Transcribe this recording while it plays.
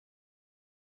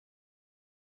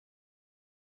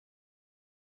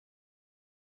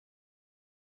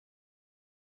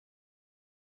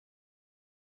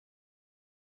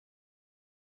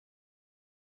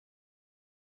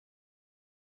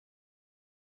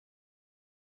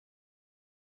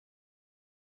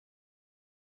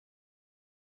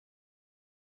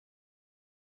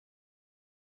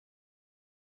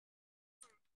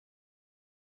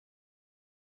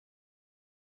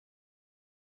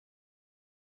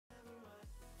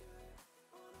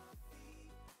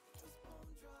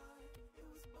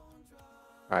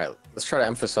All right, let's try to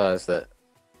emphasize that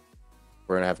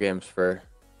we're gonna have games for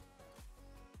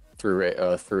through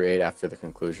eight after the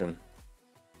conclusion.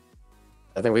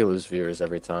 I think we lose viewers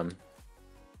every time.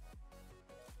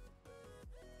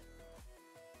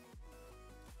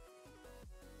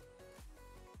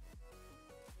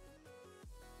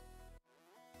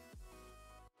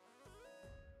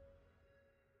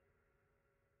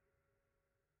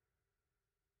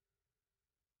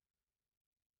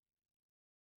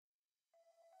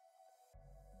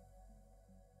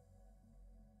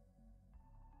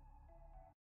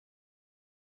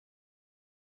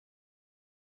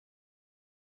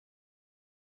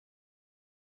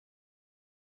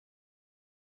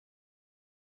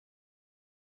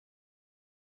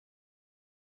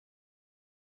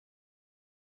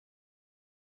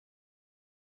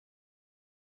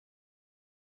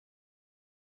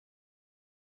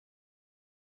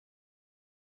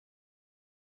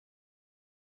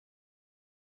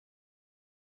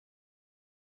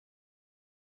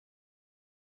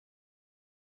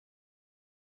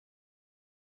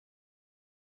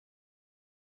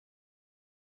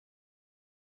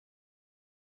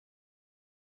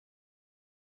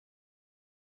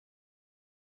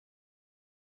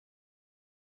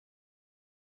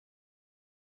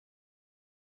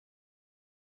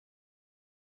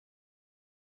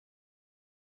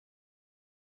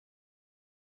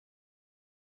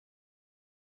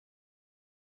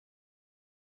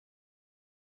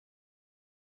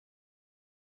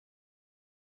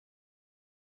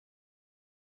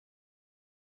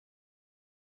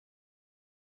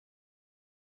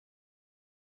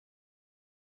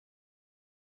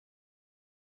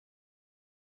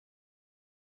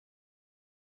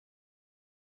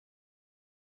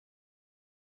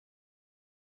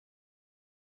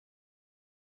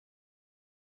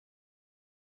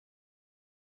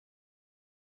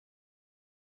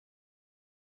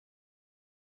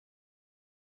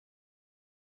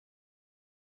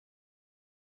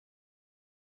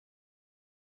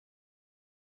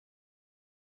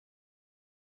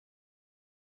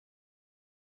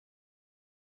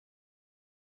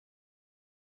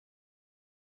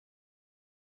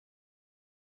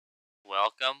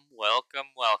 Welcome, welcome,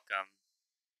 welcome.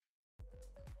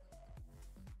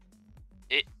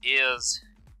 It is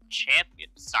Championship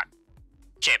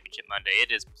Monday.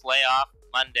 It is Playoff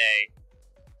Monday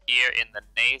here in the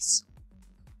NACE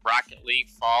Rocket League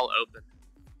Fall Open.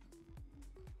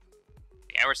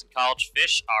 The Emerson College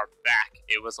Fish are back.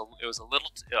 It was a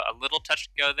little touch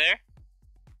to go there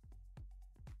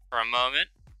for a moment,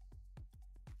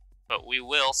 but we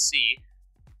will see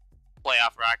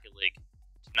Playoff Rocket League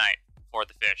tonight for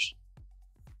the Fish.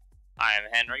 I am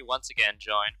Henry, once again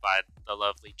joined by the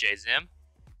lovely J Zim.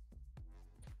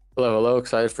 Hello, hello.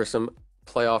 Excited for some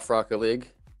playoff Rocket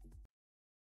League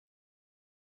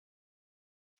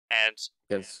And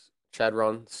against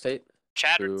Chadron State.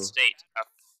 Chadron State,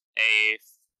 a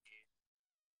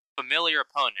familiar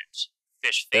opponent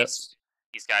Fish faced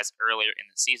these guys earlier in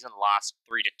the season, lost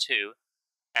 3-2,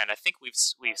 and I think we've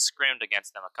scrimmed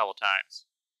against them a couple times.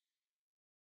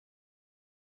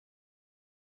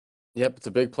 Yep, it's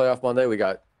a big playoff Monday. We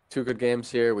got two good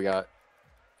games here. We got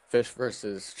Fish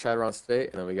versus Chadron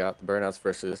State, and then we got the Burnouts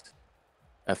versus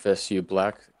FSU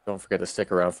Black. Don't forget to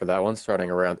stick around for that one,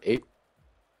 starting around 8.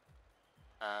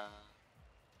 I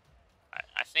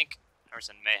think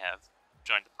Emerson may have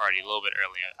joined the party a little bit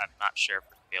early. I'm not sure if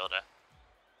we're going to be able to...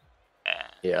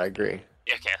 Yeah, I agree.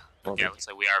 Okay, looks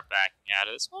like we are backing out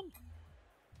of this one.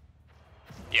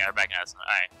 Yeah, we're backing out of this one.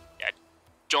 Alright, yeah,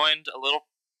 joined a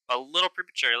little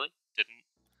prematurely. Didn't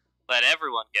let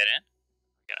everyone get in.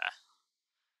 We're gonna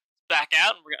back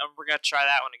out, and we're gonna try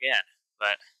that one again.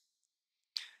 But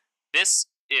this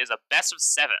is a best of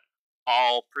 7.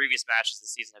 All previous matches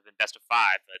this season have been best of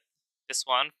 5, but this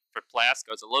one for playoffs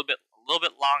goes a little bit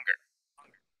longer.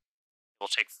 It will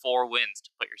take 4 wins to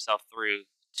put yourself through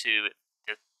to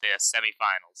the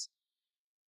semifinals.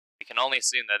 We can only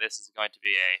assume that this is going to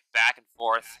be a back and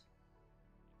forth,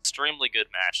 extremely good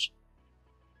match.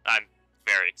 I'm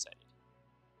very excited.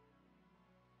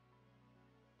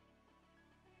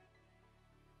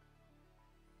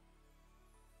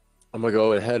 I'm going to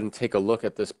go ahead and take a look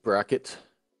at this bracket.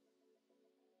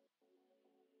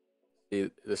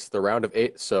 This is the round of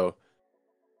 8, so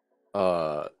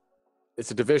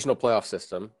it's a divisional playoff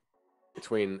system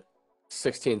between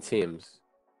 16 teams.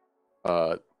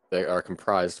 They are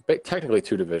comprised, technically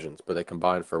 2 divisions, but they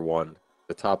combine for 1.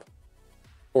 The top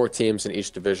 4 teams in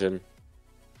each division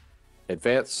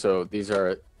advance, so these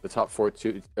are the top 4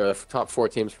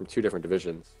 teams from 2 different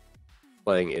divisions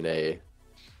playing in a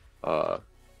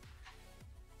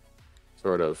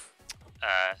sort of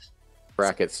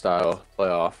bracket style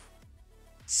playoff.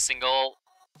 Single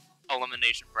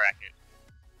elimination bracket.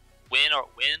 Win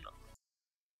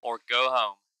or go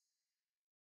home.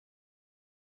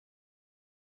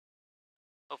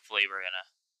 Hopefully we're gonna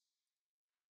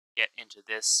get into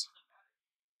this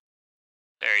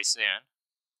very soon.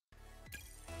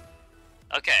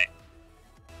 Okay.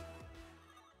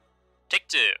 Take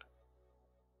 2.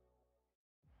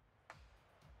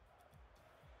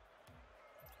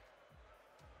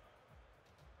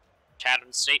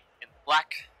 Chadron State in the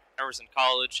black, Emerson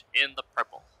College in the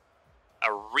purple. A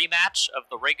rematch of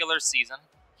the regular season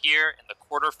here in the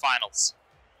quarterfinals.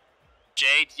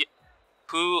 Jay,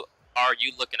 who are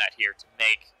you looking at here to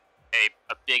make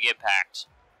a big impact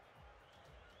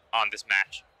on this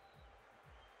match?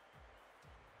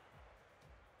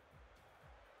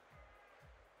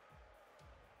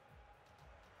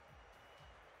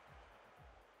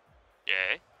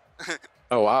 Jay?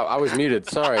 Oh, I was muted.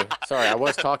 Sorry. I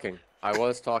was talking.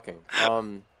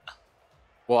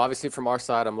 Well, obviously from our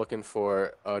side, I'm looking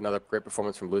for another great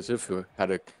performance from Luziv, who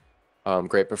had a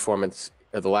great performance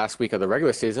the last week of the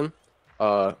regular season.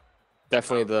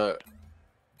 Definitely the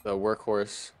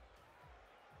workhorse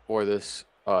for this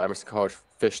Emerson College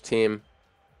Fish team,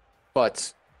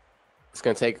 but it's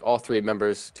going to take all 3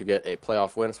 members to get a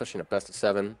playoff win, especially in a best of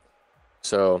 7.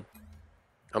 So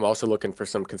I'm also looking for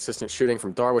some consistent shooting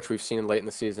from Dar, which we've seen late in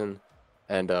the season,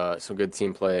 and some good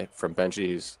team play from Benji,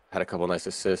 who's had a couple nice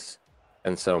assists,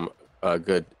 and some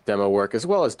good demo work, as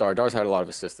well as Dar. Dar's had a lot of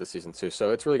assists this season too,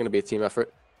 so it's really going to be a team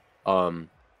effort.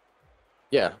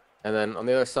 Yeah, and then on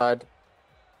the other side,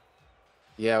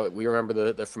 yeah, we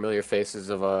remember the familiar faces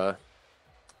of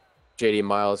JD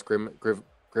Miles, Grim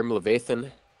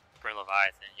Leviathan. Grim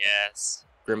Leviathan, yes.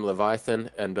 Grim Leviathan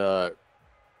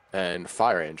and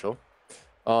Fire Angel.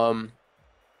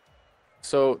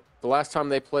 So the last time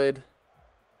they played,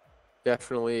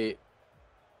 definitely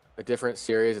a different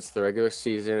series. It's the regular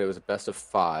season. It was a best of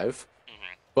 5,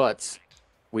 but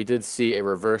we did see a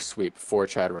reverse sweep for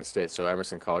Chadron State. So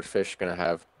Emerson College Fish going to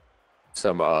have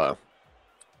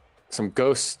some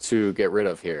ghosts to get rid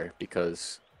of here,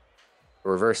 because a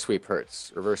reverse sweep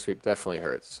hurts. Reverse sweep definitely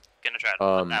hurts. Gonna try to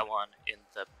put that one in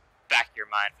the back of your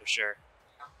mind for sure.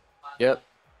 Yep.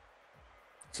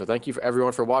 So thank you for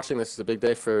everyone for watching. This is a big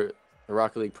day for the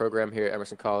Rocket League program here at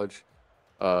Emerson College.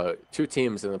 2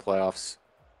 teams in the playoffs.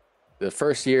 The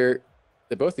first year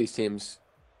that both these teams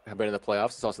have been in the playoffs,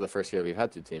 it's also the first year we've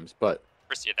had 2 teams. But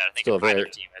first year that I think either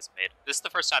team has made. This is the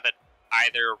first time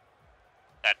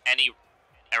that any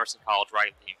Emerson College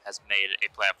Rocket team has made a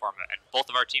playoff format, and both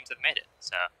of our teams have made it.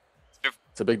 So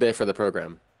it's a big day for the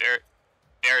program. Very,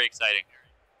 very exciting.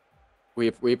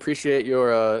 We appreciate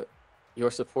your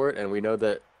support, and we know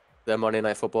that Monday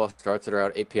Night Football starts at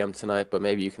around 8 p.m. tonight, but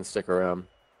maybe you can stick around.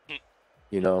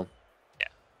 You know. Yeah.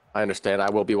 I understand. I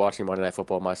will be watching Monday Night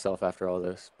Football myself after all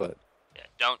this, but yeah,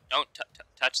 don't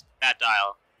touch that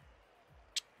dial.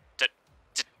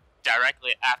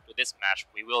 Directly after this match,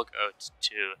 we will go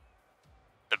to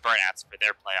the Burnouts for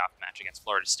their playoff match against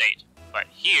Florida State. But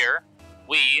here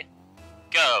we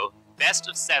go. Best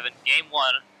of 7, game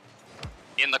 1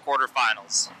 in the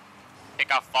quarterfinals.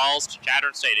 Kickoff falls to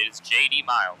Chadron State. It is JD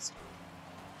Miles.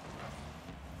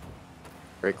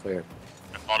 Very clear.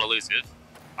 And fall to Luziv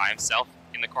by himself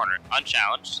in the corner,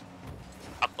 unchallenged.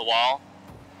 Up the wall,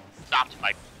 stopped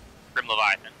by Grim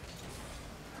Leviathan.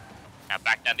 Now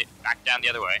back down the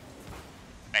other way.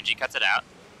 Benji cuts it out.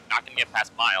 Not going to get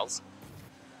past Miles.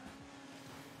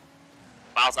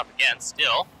 Miles up again,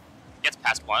 still. Gets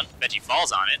past one. Benji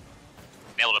falls on it.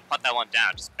 Been able to put that one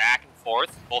down. Just back and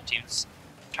forth. Both teams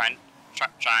trying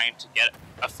to get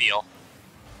a feel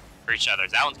for each other.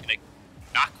 That one's going to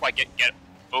not quite get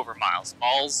over Miles.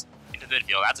 Falls into the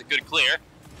midfield. That's a good clear.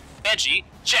 Benji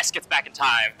just gets back in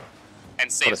time and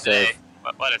saves the day.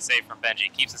 What a save from Benji.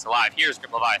 Keeps us alive. Here's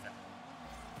Grim Leviathan.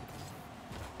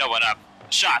 No one up.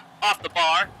 Shot off the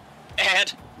bar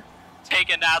and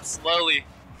taken out slowly.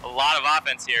 A lot of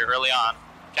offense here early on.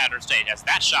 Chadron State, as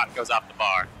that shot goes off the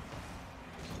bar.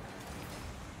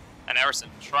 And Emerson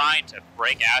trying to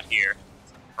break out here.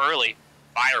 Early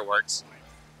fireworks.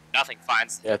 Nothing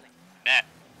finds the net.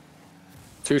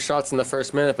 2 shots in the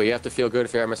first minute, but you have to feel good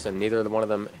if you're Emerson. Neither one of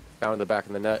them found the back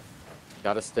of the net.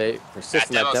 Gotta stay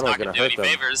persistent. That demo's gonna hurt them.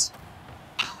 Favors.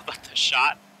 But the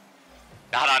shot,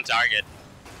 not on target.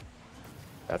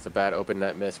 That's a bad open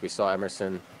net miss. We saw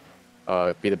Emerson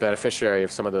be the beneficiary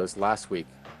of some of those last week.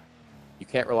 You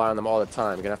can't rely on them all the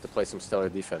time. You're gonna have to play some stellar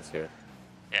defense here.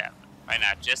 Yeah, right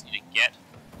now just need to get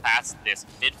past this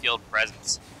midfield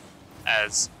presence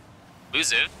as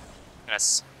Luziv gonna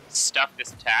stuff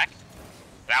this attack.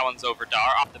 That one's over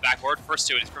Dar, off the backboard. First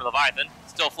to it is from Leviathan,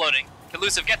 still floating. Can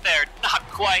Luciv get there? Not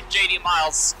quite. JD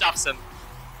Miles stuffs him.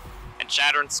 And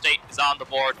Chadron State is on the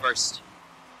board first.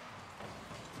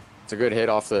 It's a good hit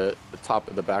off the top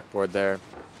of the backboard there.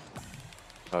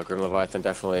 Grim Leviathan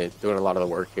definitely doing a lot of the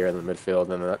work here in the midfield,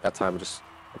 and at that time just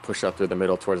push up through the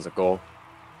middle towards the goal.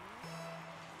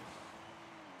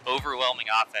 Overwhelming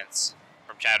offense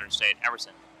from Chadron State.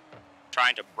 Emerson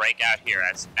trying to break out here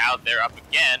as now they're up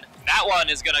again. That one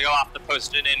is going to go off the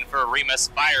post and in for Remus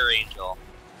Fire Angel.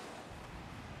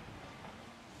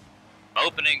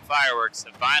 Opening fireworks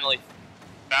have finally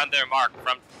found their mark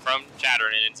from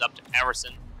Chadron, and it's up to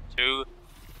Emerson to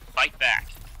fight back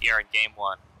here in game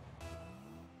one.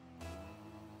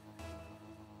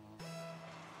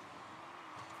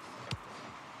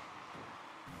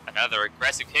 Another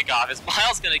aggressive kickoff. Is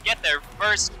Miles going to get there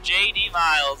first? JD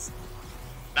Miles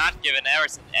not giving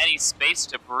Emerson any space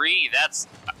to breathe. That's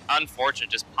unfortunate.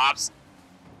 Just pops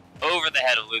over the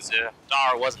head of Luciv.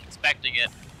 Dar wasn't expecting it.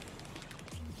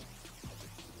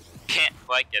 Can't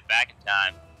quite get back in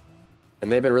time.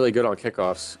 And they've been really good on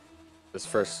kickoffs this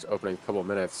first opening couple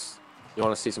minutes. You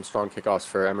want to see some strong kickoffs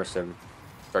for Emerson.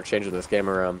 Start changing this game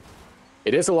around.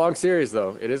 It is a long series,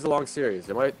 though. It is a long series.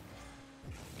 It might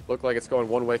look like it's going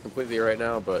one way completely right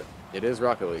now, but it is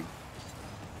Rocket League.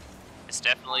 This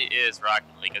definitely is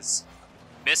Rocket League. As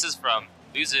misses from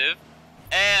Luciv,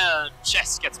 and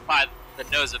just gets by the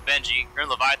nose of Benji. Grim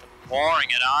Leviathan pouring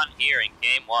it on here in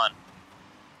game one.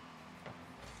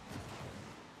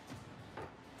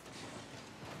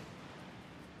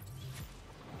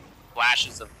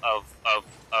 Flashes of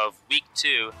week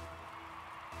two,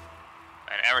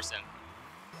 and Emerson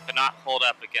could not hold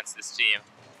up against this team,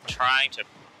 trying to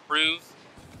prove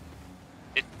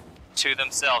it to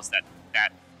themselves that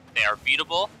they are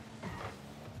beatable,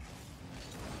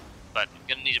 but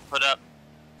you're gonna need to put up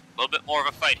a little bit more of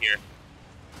a fight here.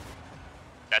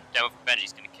 That demo for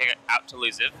Benji's gonna kick it out to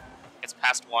Luciv. Gets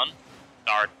past one.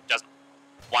 Dar doesn't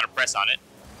want to press on it.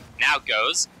 Now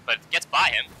goes, but it gets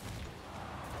by him.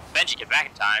 Benji get back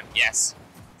in time. Yes.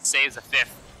 Saves a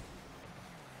fifth.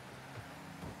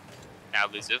 Now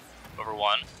Luciv over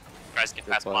one. Tries to get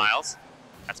past Miles.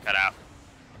 That's cut out.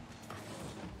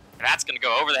 And that's going to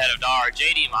go over the head of Dar.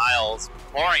 JD Miles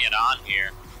pouring it on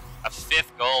here. A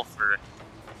fifth goal for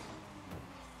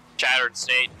Chadron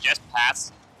State, just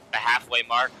past the halfway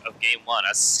mark of game one.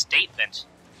 A statement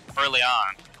early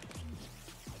on.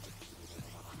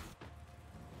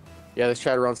 Yeah, this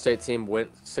Chadron State team went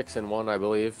 6-1, I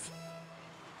believe.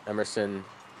 Emerson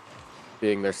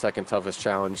being their second toughest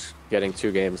challenge, getting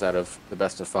 2 games out of the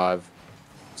best of 5.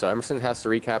 So Emerson has to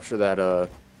recapture that a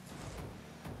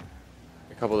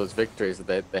couple of those victories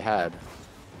that they had.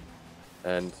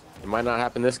 And it might not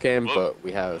happen this game, but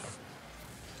we have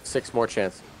 6 more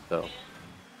chances, so.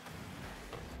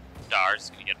 Dar's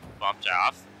gonna get bumped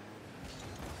off.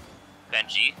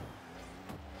 Benji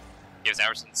gives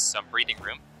Emerson some breathing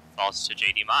room. Falls to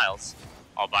JD Miles,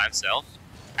 all by himself.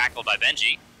 Tackled by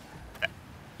Benji. That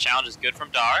challenge is good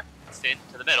from Dar. It's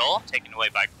into the middle, taken away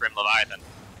by Grim Leviathan.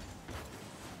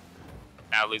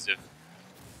 Now Luciv.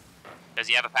 Does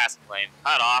he have a passing lane?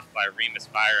 Cut off by Remus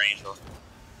Fire Angel.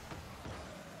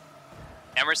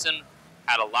 Emerson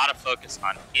had a lot of focus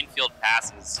on infield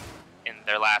passes in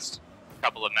their last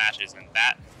couple of matches, and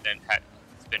that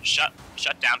has been shut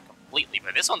down completely.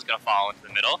 But this one's going to fall into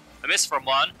the middle. A miss from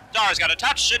one. Dar's got a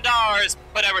touch, and Dar's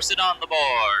put Emerson on the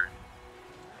board.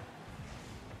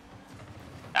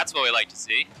 That's what we like to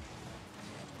see.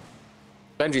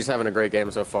 Benji's having a great game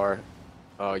so far.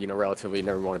 Relatively, you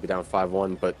never want to be down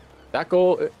 5-1, but that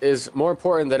goal is more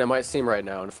important than it might seem right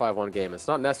now in a 5-1 game. It's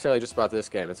not necessarily just about this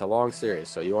game. It's a long series,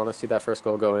 so you want to see that first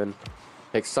goal go in,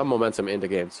 take some momentum into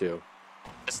game 2.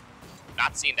 Just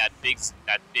not seeing that big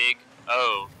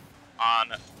O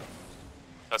on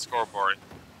the scoreboard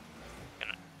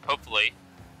can hopefully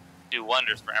do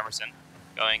wonders for Emerson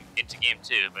going into game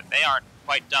 2, but they aren't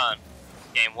quite done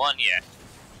game 1 yet.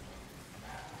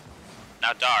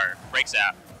 Now Dar breaks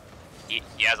out.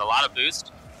 He has a lot of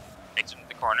boost, takes it into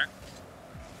the corner.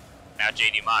 Now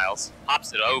JD Miles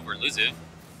pops it over Luciv,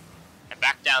 and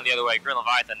back down the other way. Grim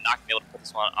Leviathan not going to be able to put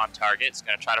this one on target. It's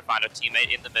going to try to find a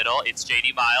teammate in the middle. It's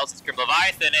JD Miles, it's Grim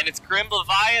Leviathan, and it's Grim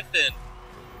Leviathan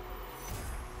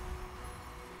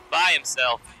by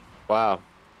himself. Wow.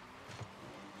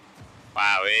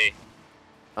 Wowee.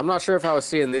 I'm not sure if I was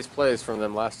seeing these plays from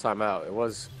them last time out. It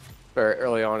was very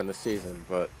early on in the season,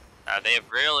 but they've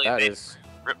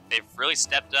really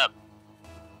stepped up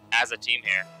as a team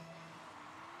here.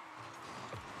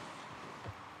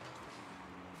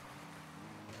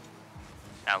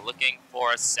 Now looking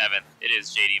for a 7th. It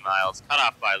is JD Miles, cut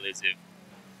off by Luciv.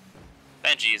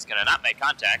 Benji is gonna not make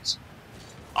contact.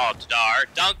 Oh, Tadar,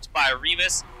 dunked by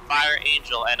Remus, Fire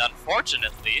Angel, and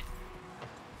unfortunately,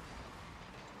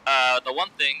 the one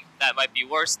thing that might be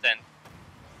worse than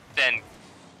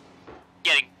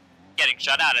getting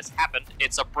shut out has happened.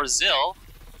 It's a Brazil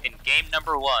in game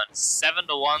number 1,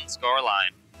 7-1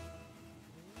 scoreline.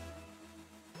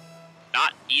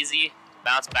 Not easy to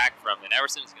bounce back from, and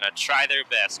Emerson is gonna try their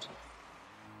best.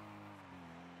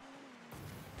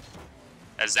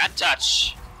 As that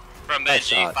touch from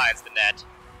Benji finds the net.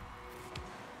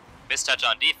 Missed touch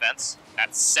on defense.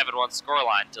 That's 7-1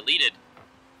 scoreline deleted.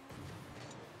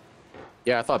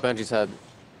 Yeah, I thought Benji's had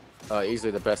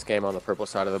easily the best game on the purple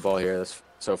side of the ball here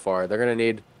so far. They're going to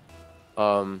need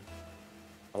a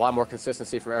lot more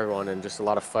consistency from everyone and just a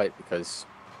lot of fight, because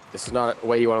this is not a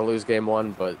way you want to lose game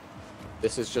 1, but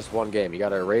this is just one game. You got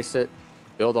to erase it,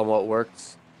 build on what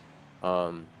works, you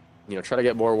know, try to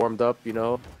get more warmed up, you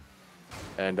know,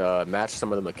 and match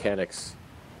some of the mechanics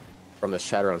from the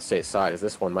Chadron State side, as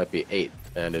this one might be 8,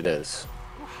 and it is.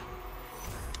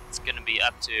 It's going to be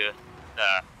up to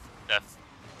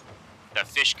the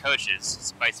fish coaches,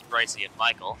 Spicy, Bricey, and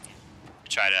Michael, to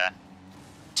try to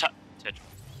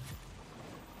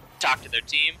talk to their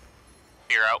team,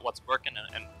 figure out what's working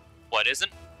and what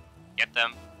isn't, get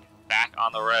them back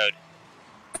on the road.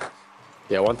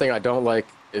 Yeah, one thing I don't like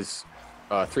is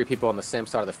 3 people on the same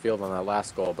side of the field on that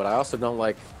last goal, but I also don't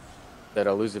like that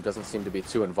Elusive doesn't seem to be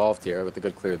too involved here with the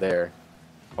good clear there.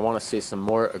 I want to see some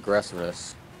more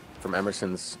aggressiveness from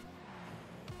Emerson's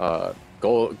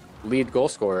lead goal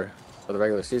scorer for the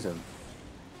regular season.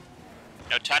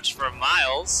 No touch from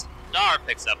Miles. Dar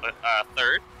picks up a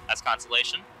third as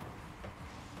consolation.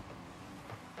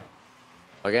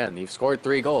 Again, you've scored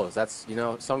 3 goals. That's, you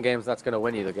know, some games that's going to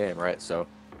win you the game, right? So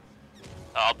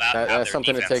that's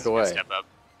something to take away. Step up.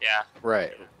 Yeah.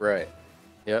 Right.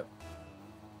 Yep.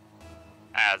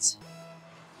 As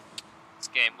this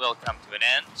game will come to an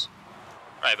end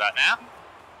right about now.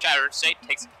 Chadron State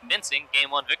takes a convincing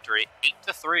Game 1 victory,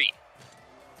 8-3.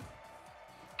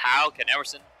 How can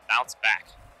Emerson bounce back?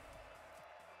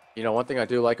 You know, one thing I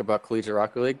do like about Collegiate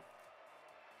Rocket League,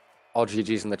 all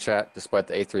GGs in the chat, despite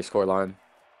the 8-3 scoreline.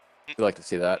 You like to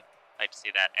see that. Like to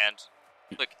see that. And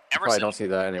look, I Emerson don't see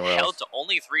that anywhere held else. to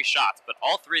only 3 shots, but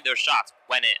all 3 of those shots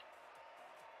went in.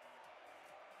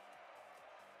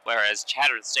 Whereas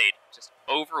Chadron State, just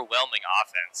overwhelming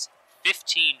offense,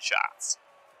 15 shots.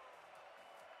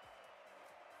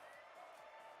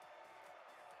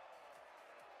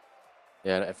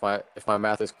 Yeah, and if my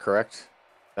math is correct,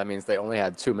 that means they only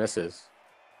had 2 misses,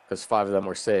 because 5 of them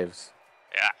were saves.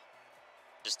 Yeah.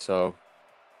 Just so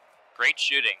great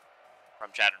shooting from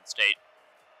Chadron State.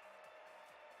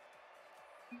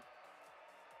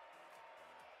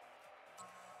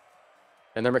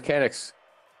 And their mechanics,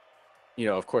 you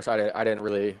know, of course, I didn't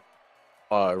really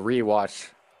rewatch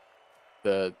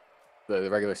the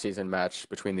regular season match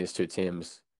between these 2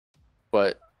 teams,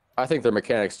 but I think their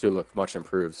mechanics do look much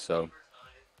improved. So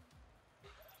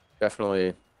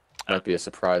definitely might be a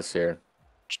surprise here.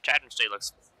 Chadron State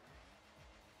looks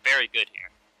very good here.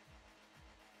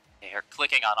 They are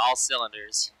clicking on all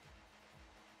cylinders.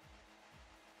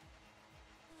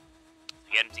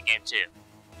 We get into game 2.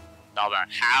 It's all about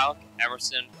how can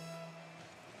Emerson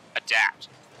adapt.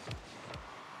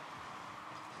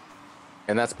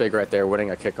 And that's big right there,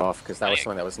 winning a kickoff, because that was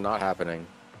something that was not happening.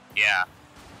 Yeah.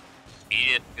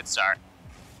 Immediate good start.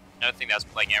 Another thing that was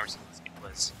plaguing Emerson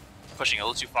was pushing a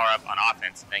little too far up on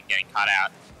offense and then getting caught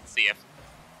out. Let's see if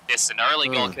an early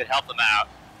goal could help them out.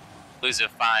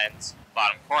 Elusive finds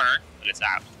bottom corner, but it's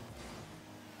out.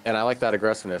 And I like that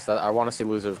aggressiveness. I want to see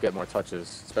Elusive get more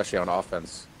touches, especially on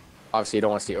offense. Obviously, you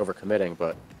don't want to see overcommitting,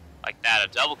 but like that, a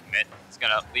double commit is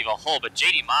going to leave a hole. But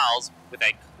JD Miles with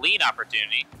a clean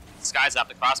opportunity skies up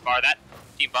the crossbar. That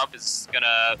team bump is going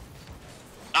to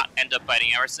not end up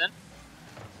biting Emerson.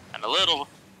 And a little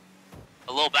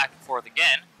back and forth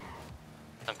again.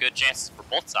 Some good chances for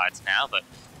both sides now, but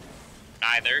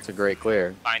neither. It's a great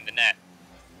clear. Find the net.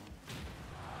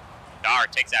 Dar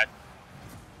takes out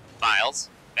Miles.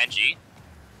 Benji.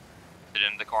 Put it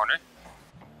into the corner.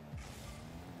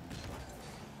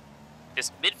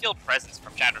 This midfield presence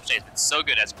from Chadron State has been so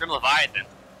good as Grim Leviathan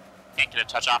can't get a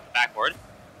touch off the backboard.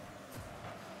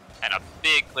 And a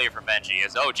big clear from Benji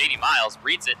as, JD Miles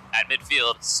reads it at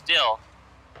midfield. Still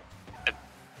a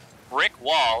brick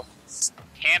wall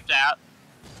camped out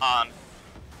on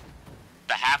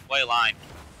the halfway line.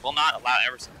 Will not allow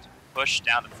Emerson to push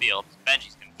down the field.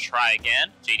 Benji's going to try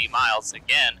again. JD Miles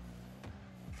again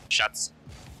shuts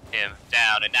him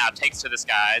down and now takes to the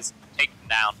skies, taken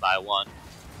down by 1.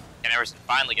 And Emerson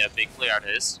finally get a big clear out of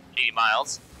this. JD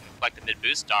Miles like the mid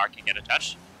boost. Dar can get a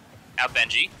touch. Now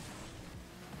Benji.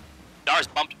 Dar's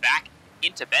bumped back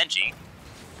into Benji.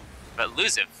 But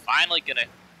Luziv finally gonna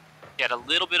get a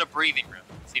little bit of breathing room.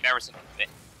 See if Emerson can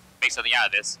make something out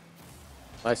of this.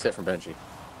 Nice hit from Benji.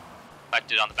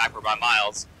 Collected on the backward by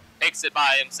Miles. Takes it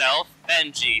by himself.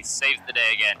 Benji saves the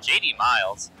day again. JD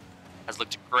Miles has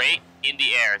looked great in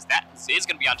the air. That is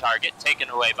going to be on target. Taken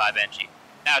away by Benji.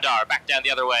 Now Dar back down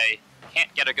the other way.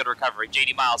 Can't get a good recovery.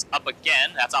 JD Miles up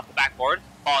again. That's off the backboard.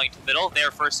 Falling to the middle.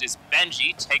 There first is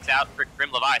Benji. Takes out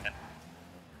Grim Leviathan.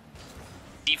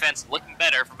 Defense looking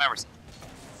better from Emerson.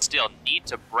 Still need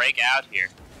to break out here.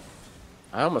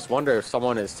 I almost wonder if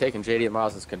someone is taking JD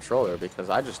Miles' controller because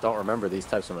I just don't remember these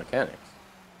types of mechanics.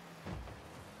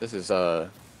 This is a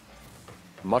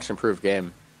much improved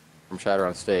game from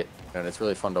Chadron State, and it's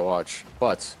really fun to watch.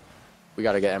 But we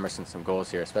got to get Emerson some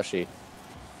goals here, especially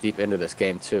deep into this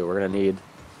game too. We're going to need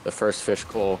the first fish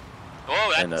goal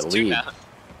and a lead.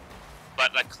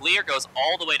 But the clear goes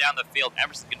all the way down the field.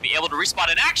 Emerson's going to be able to respawn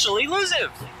and actually lose him.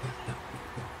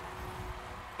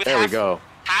 There we go.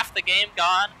 Half the game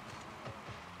gone.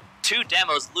 2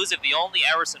 demos, Luziv the only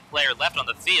Emerson player left on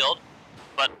the field,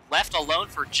 but left alone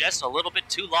for just a little bit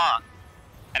too long.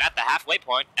 And at the halfway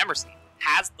point, Emerson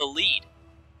has the lead.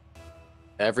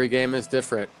 Every game is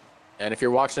different. And if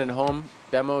you're watching at home,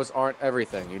 demos aren't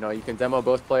everything. You know, you can demo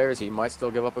both players, you might still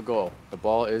give up a goal. The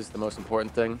ball is the most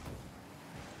important thing.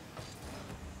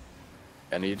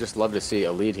 And you just love to see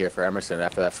a lead here for Emerson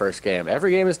after that first game.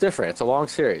 Every game is different. It's a long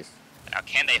series. Now,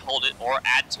 can they hold it or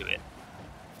add to it?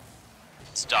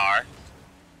 Star.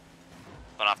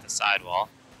 Going off the sidewall.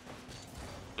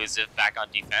 Luziv back on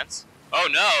defense. Oh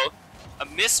no! A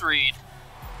misread.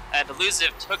 And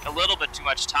Luziv took a little bit too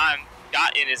much time.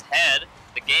 Got in his head.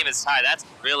 The game is tied. That's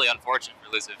really unfortunate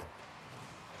for Luziv.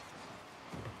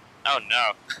 Oh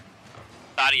no.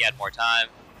 Thought he had more time.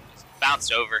 Just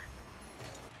bounced over.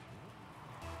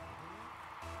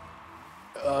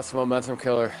 It's a momentum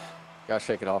killer. Gotta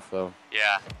shake it off though.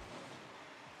 Yeah.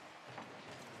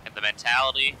 And the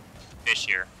mentality, Fish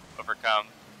here, overcome.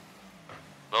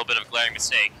 A little bit of a glaring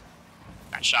mistake.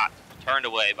 Got shot, turned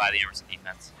away by the Emerson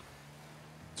defense.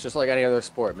 It's just like any other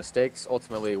sport. Mistakes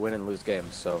ultimately win and lose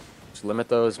games. So just limit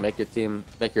those, make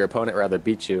your opponent rather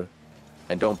beat you,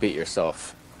 and don't beat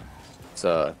yourself. It's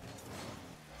a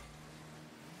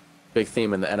big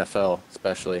theme in the NFL,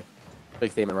 especially.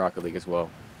 Big theme in Rocket League as well.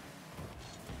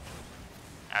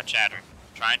 Now Chadron,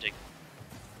 trying to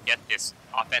get this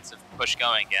offensive push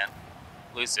going again.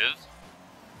 Elusive.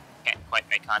 Can't quite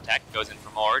make contact. Goes in for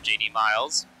more. JD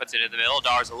Miles puts it in the middle.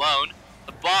 Dar's alone.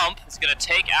 The bump is going to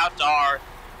take out Dar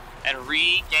and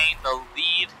regain the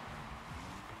lead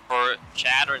for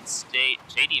Chadron State.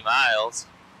 JD Miles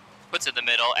puts it in the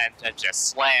middle and just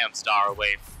slams Dar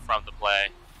away from the play.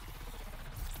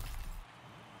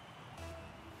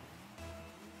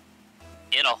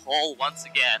 In a hole once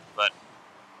again, but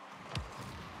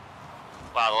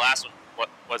wow, the last one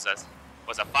was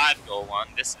a 5-goal one.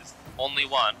 This is only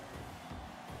one.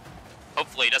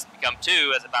 Hopefully it doesn't become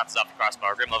 2 as it bounces off the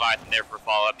crossbar. Grim Leviathan there for a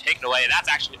follow-up. Taken away. That's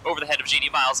actually over the head of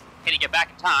JD Miles. Can he get back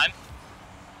in time?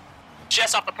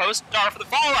 Just off the post. Dar for the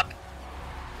follow-up.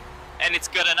 And it's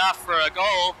good enough for a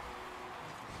goal.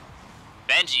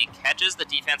 Benji catches the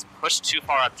defense, pushed too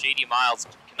far up. JD Miles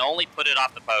can only put it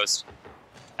off the post.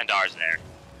 And Dar's there.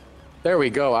 There we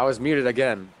go. I was muted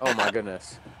again. Oh my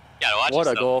goodness. Yeah, watch what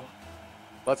a goal.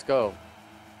 Let's go.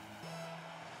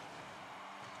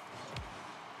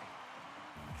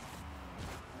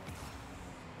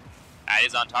 That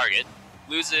is on target.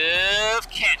 Elusive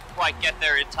can't quite get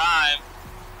there in time.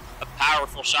 A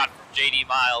powerful shot from JD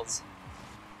Miles.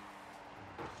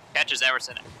 Catches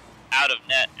Emerson out of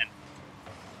net, and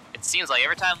it seems like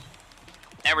every time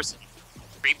Emerson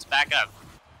creeps back up,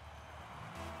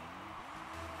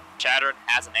 Chadron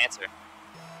has an answer.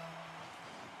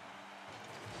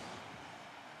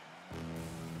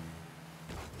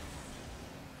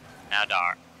 Now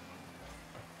Dar.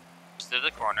 Just to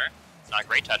the corner. It's not a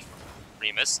great touch from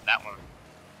Remus. That one.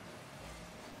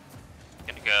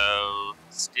 Gonna go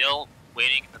still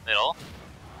waiting in the middle.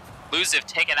 Elusive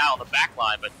taken out on the back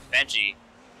line, but Benji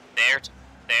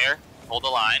there, hold the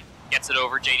line, gets it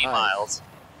over JD Miles.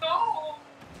 No!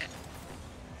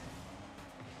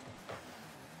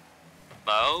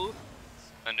 Mo,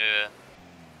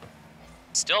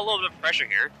 still a little bit of pressure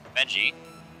here. Benji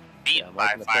beaten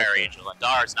by Fire Angel, and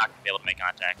Dar's not going to be able to make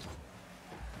contact.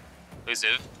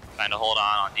 Elusive trying to hold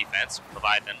on defense.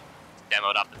 Leviathan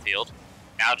demoed off the field.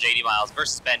 Now JD Miles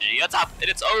versus Benji. It's up, and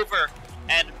it's over.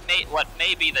 And what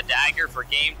may be the dagger for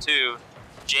Game 2,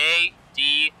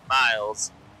 JD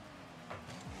Miles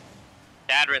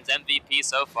Chadron's MVP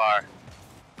so far.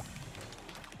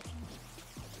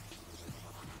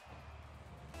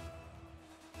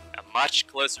 A much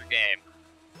closer game.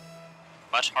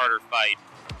 Much harder fight.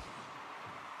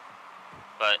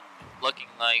 But looking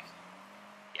like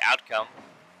the outcome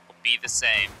will be the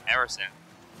same. Emerson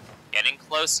getting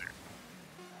closer.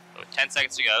 But with 10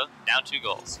 seconds to go, down 2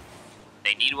 goals.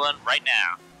 They need one right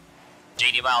now.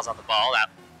 JD Miles on the ball.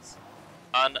 That's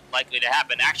unlikely to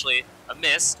happen. Actually, a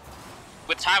miss.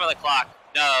 With time on the clock,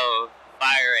 no.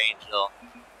 Fire Angel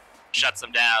shuts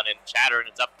them down, and Chadron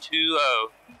is up 2-0.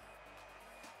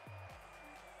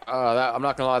 I'm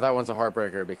not gonna lie, that one's a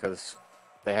heartbreaker because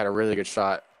they had a really good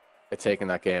shot at taking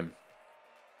that game.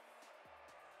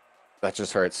 That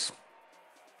just hurts.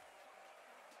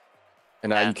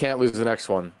 And you can't lose the next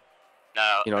one.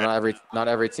 No, you know, not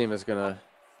every team is gonna.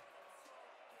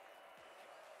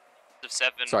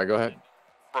 7 Sorry, go ahead.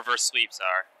 Reverse sweeps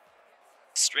are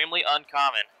extremely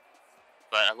uncommon,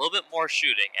 but a little bit more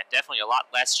shooting, and definitely a lot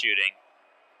less shooting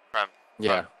from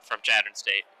Chadron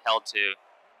State, held to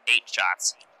 8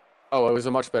 shots. Oh, it was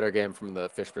a much better game from the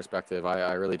Fish perspective.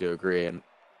 I really do agree, and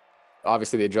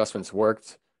obviously the adjustments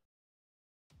worked.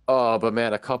 Oh, but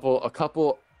man, a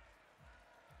couple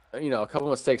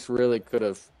mistakes really could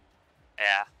have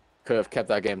kept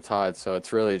that game tied. So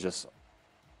it's really just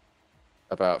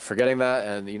about forgetting that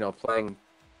and playing,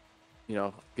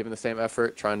 giving the same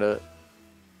effort, trying to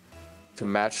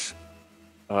match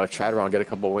Chadron, get a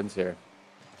couple wins here.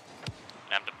 You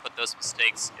have to put those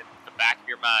mistakes in the back of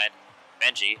your mind.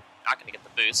 Benji not going to get the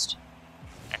boost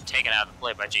and taken out of the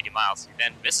play by JD Miles. He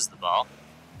then misses the ball.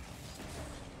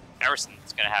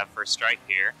 Emerson's going to have first strike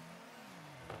here.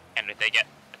 And if they get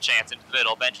a chance into the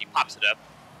middle, Benji pops it up.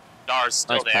 Dar's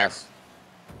still nice there. Pass.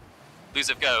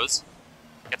 Luzev goes.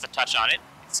 Gets a touch on it.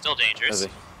 It's still dangerous.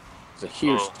 It's a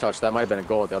huge touch. That might have been a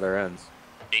goal at the other ends.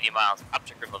 JD Miles up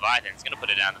to Grim Leviathan. He's going to put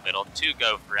it down the middle. 2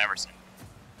 go for Emerson.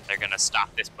 They're going to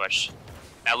stop this push.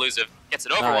 Now Luzev gets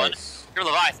it over one. Grim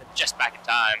Leviathan just back in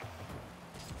time.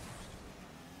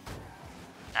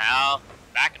 Now,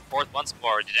 back and forth once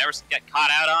more. Did Emerson get caught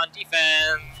out on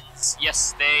defense?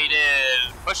 Yes, they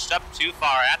did. Pushed up too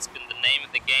far. That's been the name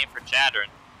of the game for Chadron.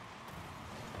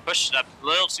 Pushed up a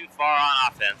little too far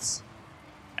on offense.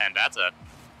 And that's a...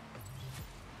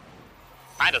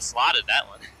 kind of slotted that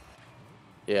one.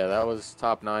 Yeah, that was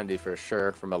top 90 for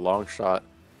sure from a long shot.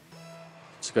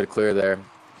 It's a good clear there.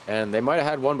 And they might have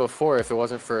had one before if it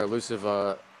wasn't for elusive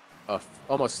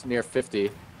almost near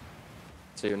 50.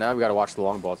 So now we got to watch the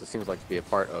long balls. It seems like to be a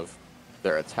part of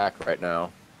their attack right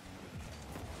now.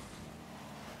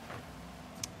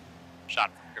 Shot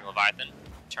from Grim Leviathan,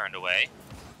 turned away.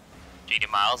 JD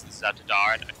Miles, this is out to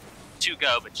Dar. 2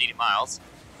 go, but JD Miles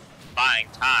buying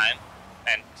time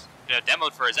and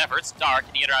demoed for his efforts. Dar,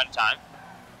 can he get around in time?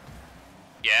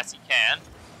 Yes, he can.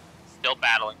 Still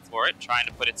battling for it, trying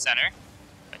to put it center.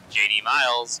 But JD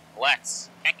Miles collects.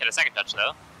 Can't get a second touch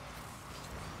though.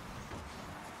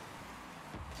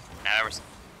 Now Emerson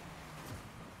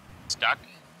stuck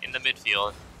in the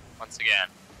midfield once again.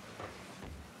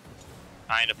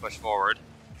 Trying to push forward.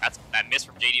 That miss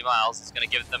from JD Miles is going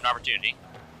to give them an opportunity.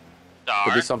 Dar,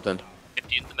 could be something.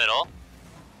 50 in the middle.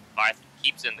 Leviathan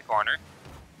keeps in the corner.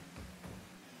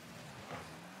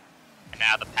 And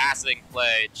now the passing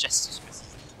play just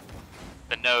misses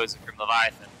the nose of Grim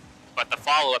Leviathan. But the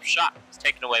follow-up shot is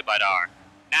taken away by Dar.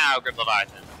 Now Grim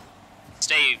Leviathan.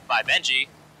 Saved by Benji.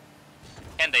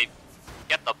 Can they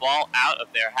get the ball out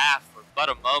of their half for but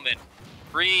a moment?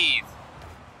 Breathe.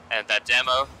 And that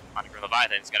demo on Grim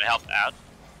Leviathan is going to help out.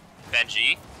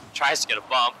 Benji tries to get a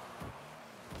bump,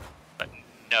 but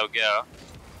no go.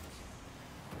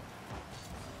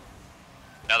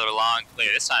 Another long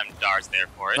clear. This time Dar's there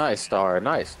for it. Nice Dar,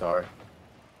 nice Dar.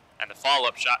 And the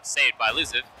follow-up shot saved by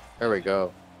Luzev. There we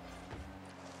go.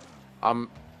 I'm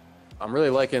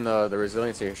really liking the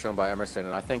resiliency shown by Emerson,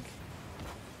 and I think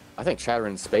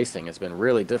Chadron's spacing has been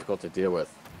really difficult to deal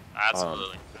with.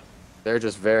 Absolutely. They're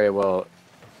just very well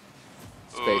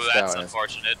spaced out. That's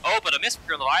unfortunate. Oh, but a miss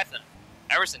from Leviathan.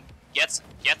 Emerson gets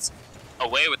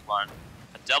away with one.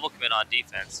 A double commit on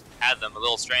defense. Had them a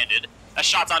little stranded. A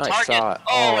shot's on nice target. Shot.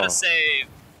 Oh, what a save.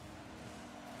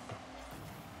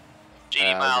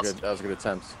 JD Miles. That was a good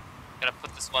attempt. Gonna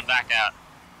put this one back out.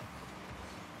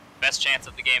 Best chance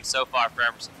of the game so far for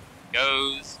Emerson.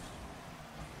 Goes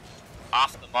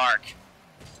off the mark.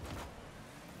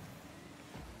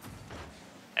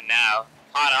 And now,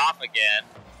 caught off again.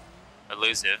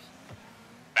 Elusive.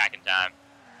 Back in time.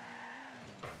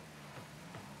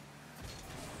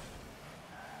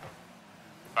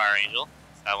 Fire Angel.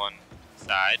 That one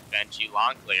side. Benji,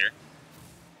 long clear.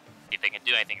 See if they can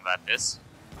do anything about this.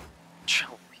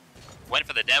 Went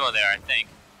for the demo there, I think.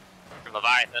 From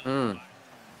Leviathan.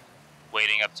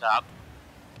 Waiting up top.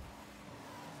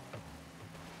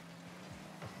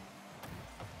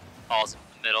 Falls in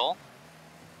the middle.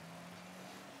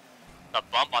 A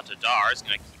bump onto Dar is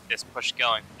going to keep this push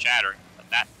going from Chadron, but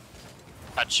that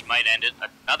touch might end it.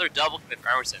 Another double commit for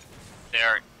Emerson.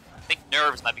 I think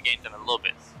nerves might be getting them a little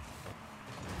bit.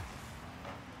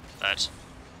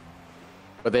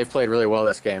 But they've played really well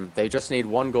this game. They just need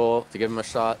one goal to give them a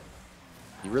shot.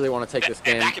 You really want to take this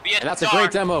game. And that's a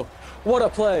great demo. What a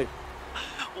play.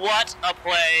 What a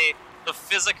play. The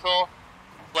physical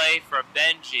play from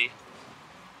Benji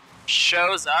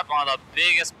shows up on the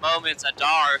biggest moments.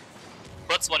 Adar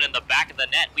puts one in the back of the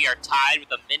net. We are tied with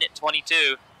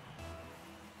 1:22.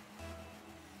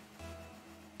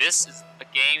 This is a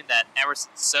game that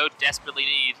Emerson so desperately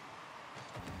need.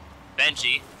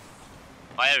 Benji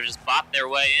might have just bopped their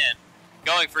way in.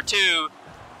 Going for two.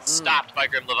 Stopped by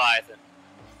Grim Leviathan.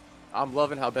 I'm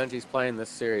loving how Benji's playing this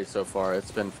series so far.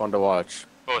 It's been fun to watch.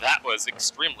 Oh, that was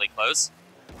extremely close.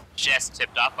 Just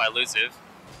tipped off by Luciv.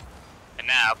 And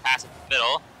now, pass in the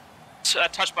middle.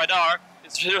 Touched by Dar.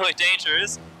 It's really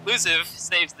dangerous. Luciv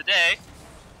saves the day.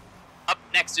 Up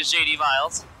next is JD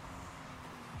Miles.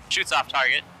 Shoots off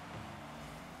target.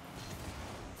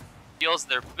 Steals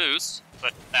their boost,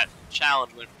 but that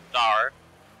challenge went from Dar.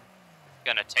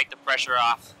 Gonna take the pressure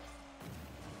off.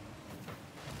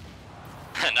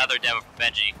 Another demo from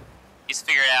Benji. He's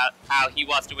figured out how he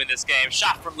wants to win this game.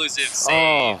 Shot from Luciv, saved.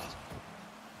 Oh.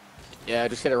 Yeah,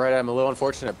 just hit it right at him. A little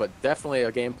unfortunate, but definitely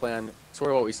a game plan. Sort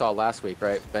of what we saw last week,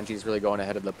 right? Benji's really going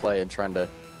ahead of the play and trying to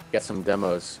get some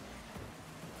demos.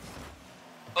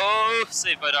 Oh,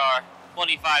 saved by Dar.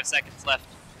 25 seconds left.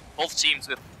 Both teams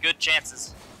with good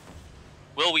chances.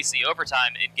 Will we see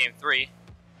overtime in Game 3?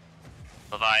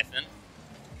 Leviathan.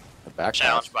 The back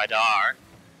challenged by Dar.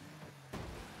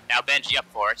 Now Benji up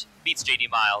for it. Beats JD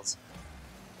Miles.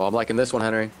 Well, I'm liking this one,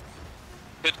 Henry.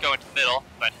 Could go into the middle,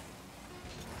 but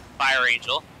Fire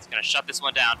Angel is going to shut this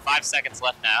one down. 5 seconds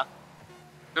left now.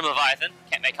 Grim Leviathan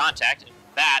can't make contact. And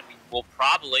with that, we will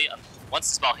probably, once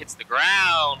this ball hits the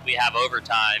ground, we have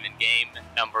overtime in game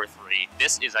number 3.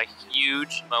 This is a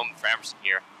huge moment for Emerson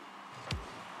here.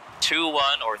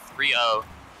 2-1 or 3-0.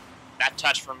 That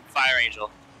touch from Fire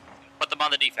Angel. Put them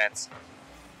on the defense.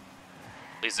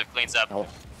 Luciv cleans up. Oh.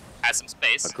 Has some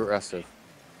space. Aggressive.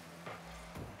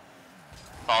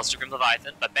 Falls to Grim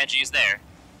Leviathan, but Benji is there.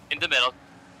 In the middle.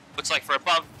 Looks like for a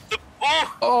bump.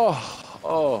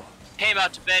 Oh. Came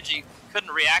out to Benji.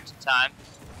 Couldn't react in time.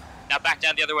 Now back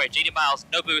down the other way. JD Miles,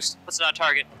 no boost. Puts it on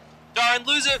target. Darn,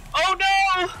 lose it. Oh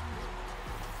no!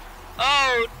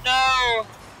 Oh no!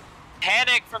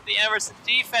 Panic from the Emerson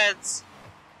defense.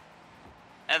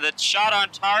 And the shot on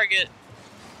target.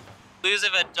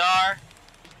 Luciv and Dar.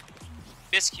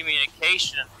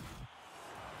 Miscommunication.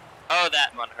 Oh,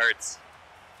 that one hurts.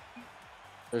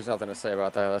 There's nothing to say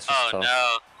about that. That's just tough.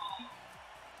 No.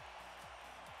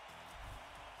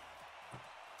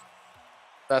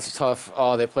 That's tough.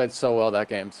 Oh, they played so well that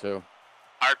game, too.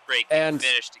 Heartbreaking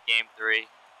finish to Game 3.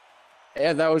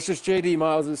 And that was just JD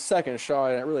Miles' second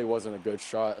shot, and it really wasn't a good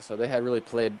shot. So they had really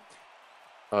played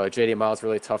JD Miles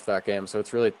really tough that game. So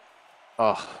it's really,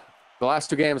 the last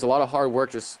 2 games, a lot of hard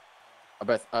work.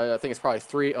 I think it's probably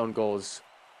 3 own goals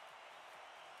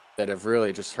that have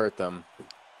really just hurt them.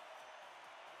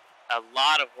 A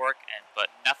lot of work, but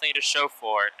nothing to show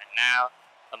for it. And now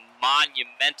a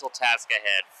monumental task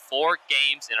ahead. 4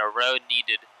 games in a row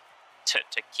needed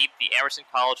to keep the Emerson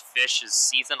College Fish's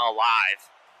season alive.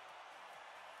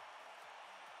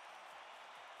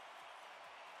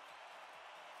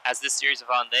 As this series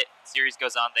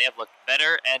goes on, they have looked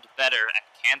better and better. And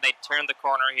can they turn the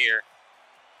corner here?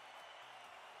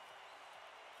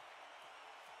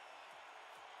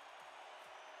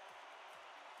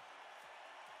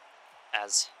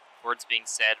 As words being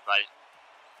said by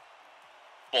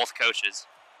both coaches.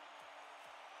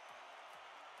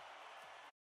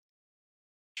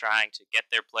 Trying to get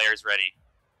their players ready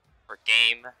for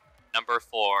game number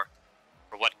 4.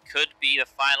 For what could be the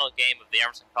final game of the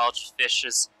Emerson College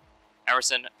Fish's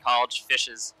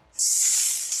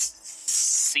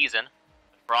season.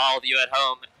 For all of you at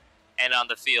home and on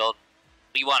the field,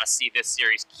 we want to see this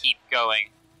series keep going.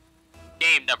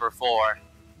 Game number 4.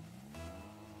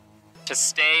 To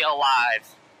stay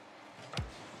alive.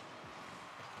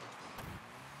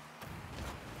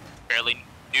 Fairly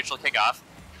neutral kickoff.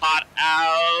 Caught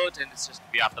out, and it's just going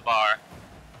to be off the bar.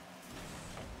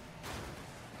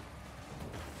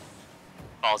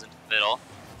 Falls into the middle.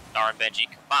 Dar and Benji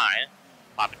combine.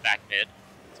 Pop it back mid.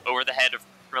 It's over the head of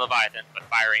Leviathan, but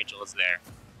Fire Angel is there.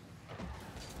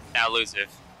 Now Luciv.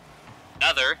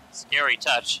 Another scary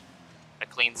touch that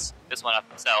cleans this one up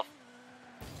himself.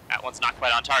 That one's not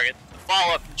quite on target. The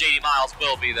follow-up from JD Miles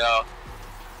will be, though.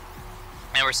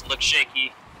 Emerson looks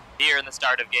shaky here in the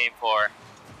start of Game 4.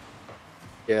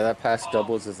 Yeah, that pass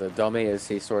doubles as a dummy as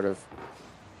he sort of...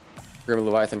 Grim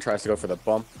Leviathan tries to go for the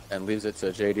bump and leaves it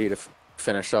to JD to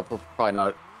finish up. Probably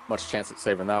not much chance at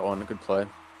saving that one. Good play.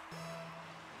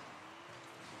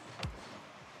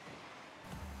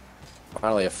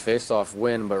 Finally a face-off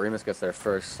win, but Remus gets there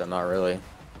first, so not really.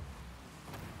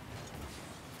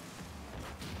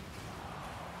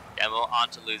 Demo on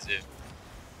to Luzu.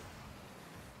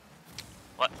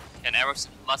 What can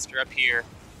Emerson muster up here?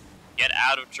 Get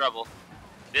out of trouble.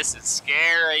 This is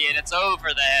scary, and it's over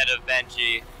the head of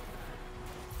Benji.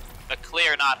 The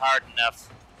clear not hard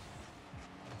enough.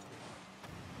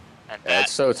 And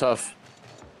It's so tough.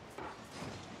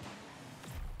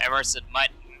 Emerson might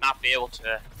not be able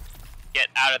to get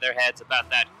out of their heads about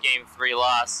that Game 3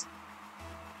 loss.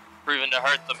 Proven to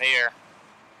hurt them here.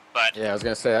 But Yeah, I was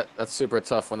going to say, that's super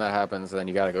tough when that happens, and then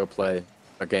you got to go play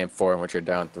a Game 4 in which you're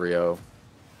down 3-0.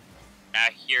 now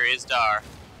here is Dar.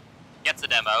 Gets the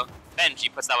demo.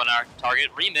 Benji puts that one on target.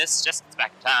 Remus just gets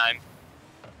back in time.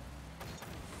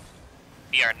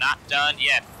 We are not done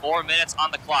yet. 4 minutes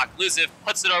on the clock. Luziv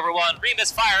puts it over one.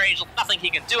 Remus, Fire Angel, nothing he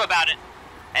can do about it.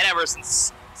 And Emerson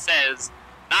says,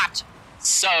 not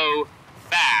so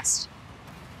fast.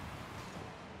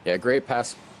 Yeah, great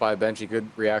pass by Benji. Good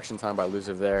reaction time by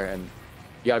Luziv there. And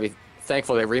you got to be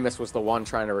thankful that Remus was the one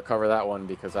trying to recover that one,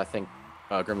 because I think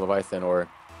Grim Leviathan or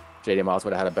JD Miles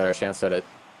would have had a better chance at it.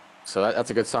 So that's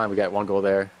a good sign. We got one goal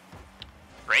there.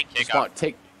 Great Just kickoff.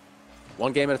 take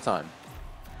one game at a time.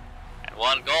 And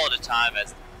one goal at a time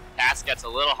as the task gets a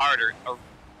little harder.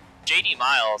 JD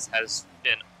Miles has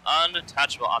been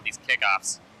untouchable on these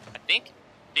kickoffs. I think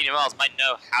JD Miles might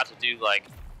know how to do like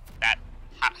that,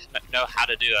 know how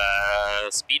to do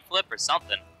a speed flip or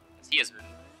something. He has been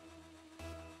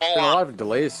Been a lot of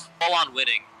delays. full on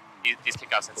winning these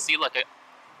kickoffs. And see, look,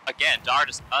 again, Dar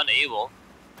just unable to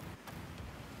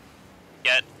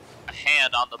get a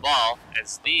hand on the ball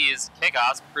as these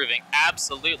kickoffs proving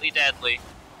absolutely deadly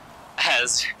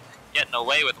as getting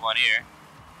away with one here.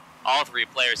 All three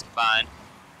players combined.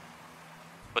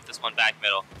 Put this one back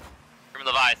middle. From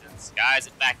Leviathan, skies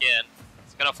it back in.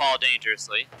 It's gonna fall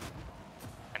dangerously.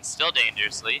 And still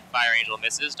dangerously. Fire Angel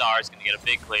misses. Dar is gonna get a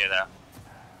big clear though.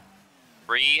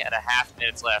 3.5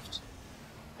 minutes left.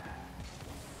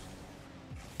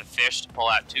 The Fish to pull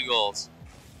out 2 goals.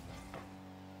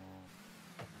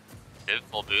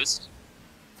 Full boost.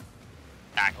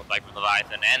 Tackled by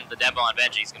Leviathan, and the demo on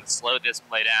Benji is going to slow this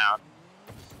play down.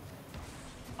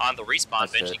 On the respawn,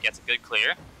 Benji gets a good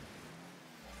clear.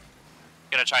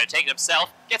 Going to try to take it himself.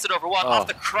 Gets it over one off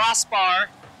the crossbar.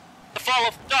 The follow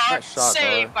of Dar,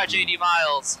 saved by JD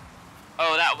Miles.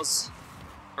 Oh, that was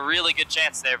a really good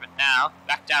chance there, but now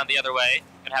back down the other way.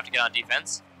 Going to have to get on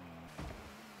defense.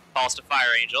 Falls to Fire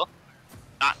Angel.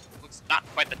 Not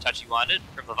quite the touch he wanted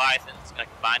from Leviathan. It's going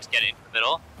to combine to get into the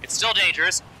middle. It's still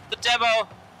dangerous. The demo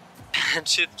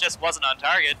just wasn't on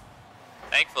target,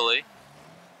 thankfully.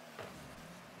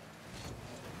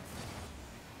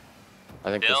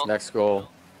 I think this next goal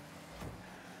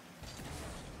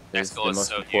is the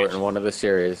most important one of the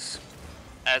series.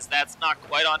 As that's not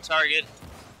quite on target.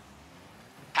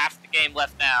 Half the game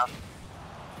left now.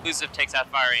 Luziv takes out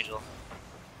Fire Angel.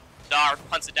 Dar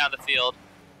punts it down the field.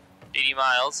 JD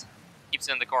Miles keeps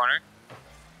it in the corner.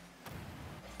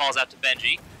 Falls out to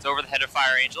Benji. It's over the head of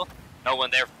Fire Angel. No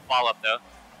one there for follow-up though.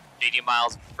 JD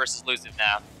Miles versus Luziv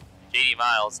now. JD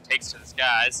Miles takes to the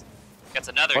skies. Gets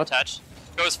another touch.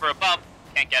 Goes for a bump.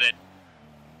 Can't get it.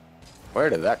 Where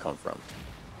did that come from?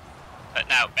 But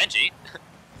now Benji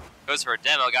goes for a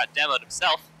demo. Got demoed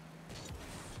himself.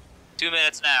 2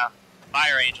 minutes now.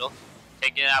 Fire Angel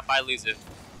taken out by Luziv.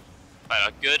 But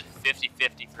a good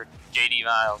 50-50 for JD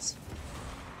Miles.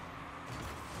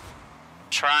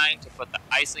 Trying to put the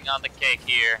icing on the cake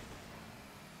here.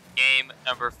 Game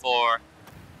number 4.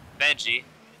 Benji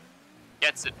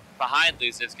gets it behind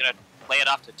Luziv. Is going to play it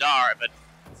off to Dar, but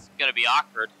it's going to be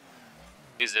awkward.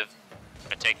 Luziv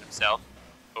going to take it himself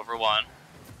over one,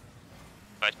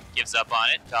 but gives up on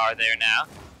it. Dar there now.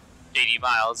 JD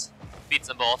Miles beats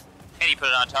them both. Can he put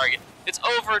it on target? It's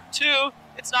over 2.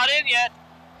 It's not in yet.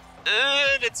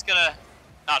 And it's going to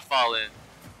not fall in.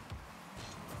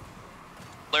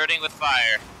 Flirting with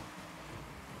fire.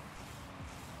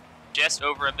 Just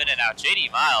over a minute now.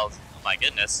 JD Miles, oh my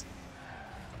goodness.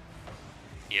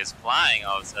 He is flying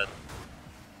all of a sudden.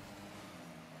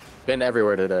 Been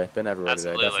everywhere today.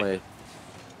 Absolutely. Definitely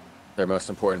their most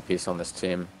important piece on this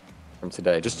team from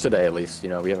today. Just today, at least. You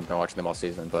know, we haven't been watching them all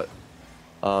season, but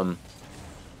I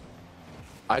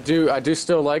do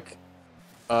still like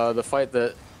the fight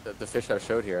that the Fish have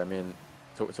showed here. I mean,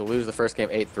 to lose the first game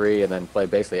 8-3 and then play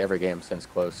basically every game since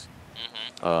close.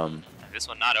 This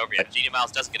one not over yet. GD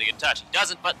Miles doesn't get a good touch. He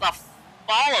doesn't, but the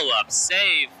follow-up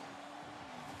save.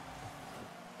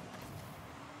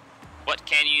 What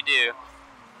can you do?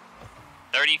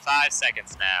 35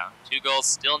 seconds now. 2 goals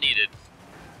still needed.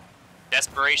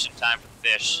 Desperation time for the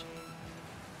Fish.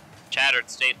 Chadron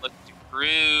State looking to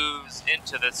cruise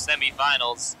into the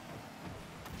semifinals.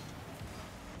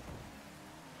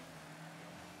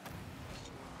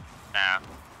 Now,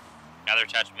 another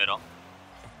touch middle.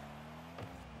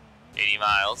 80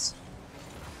 Miles.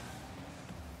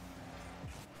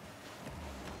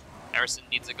 Emerson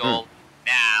needs a goal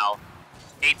now.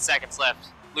 8 seconds left.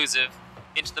 Elusive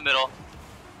into the middle.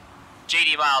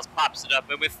 JD Miles pops it up,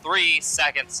 and with 3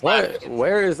 seconds left.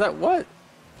 Where is that? What?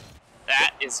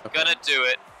 That is gonna do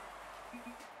it.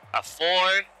 A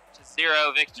 4-0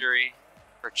 victory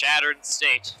for Chadron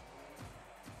State.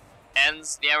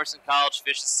 Ends the Emerson College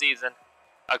Fish's season.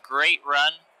 A great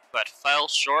run, but fell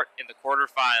short in the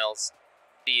quarterfinals.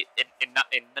 The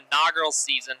inaugural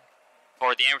season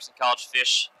for the Emerson College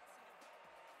Fish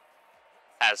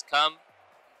has come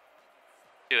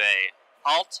to a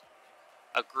halt.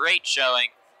 A great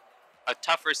showing, a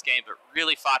tough first game, but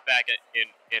really fought back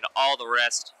in all the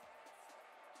rest.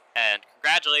 And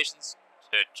congratulations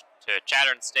to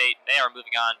Chadron State. They are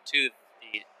moving on to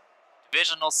the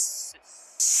divisional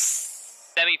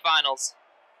semifinals.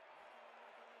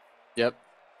 Yep.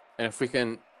 And if we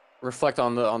can reflect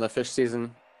on the Fish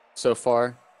season so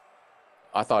far,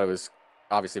 I thought it was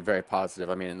obviously very positive.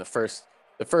 I mean, in the first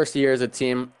year as a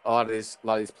team, a lot of these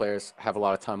players have a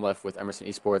lot of time left with Emerson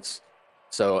Esports,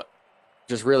 so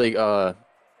just really a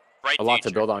lot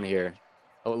to build on here,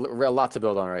 a lot to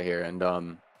build on right here, and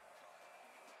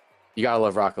you gotta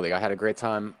love Rocket League. I had a great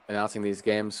time announcing these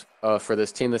games for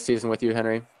this team this season with you,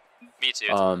 Henry. Me too.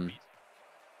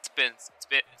 It's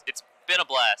been a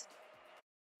blast.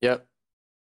 Yep.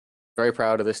 Very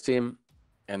proud of this team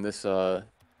and this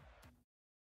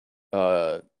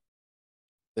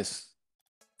this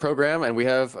program, and we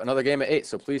have another game at 8,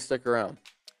 so please stick around.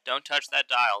 Don't touch that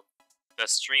dial. The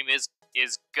stream is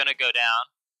gonna go down,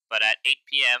 but at 8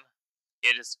 p.m.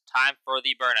 it is time for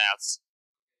the Burnouts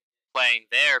playing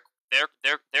their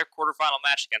quarterfinal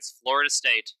match against Florida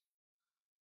State.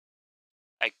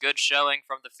 A good showing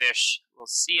from the Fish. We'll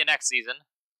see you next season.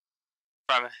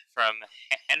 From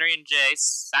Henry and Jay,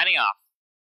 signing off.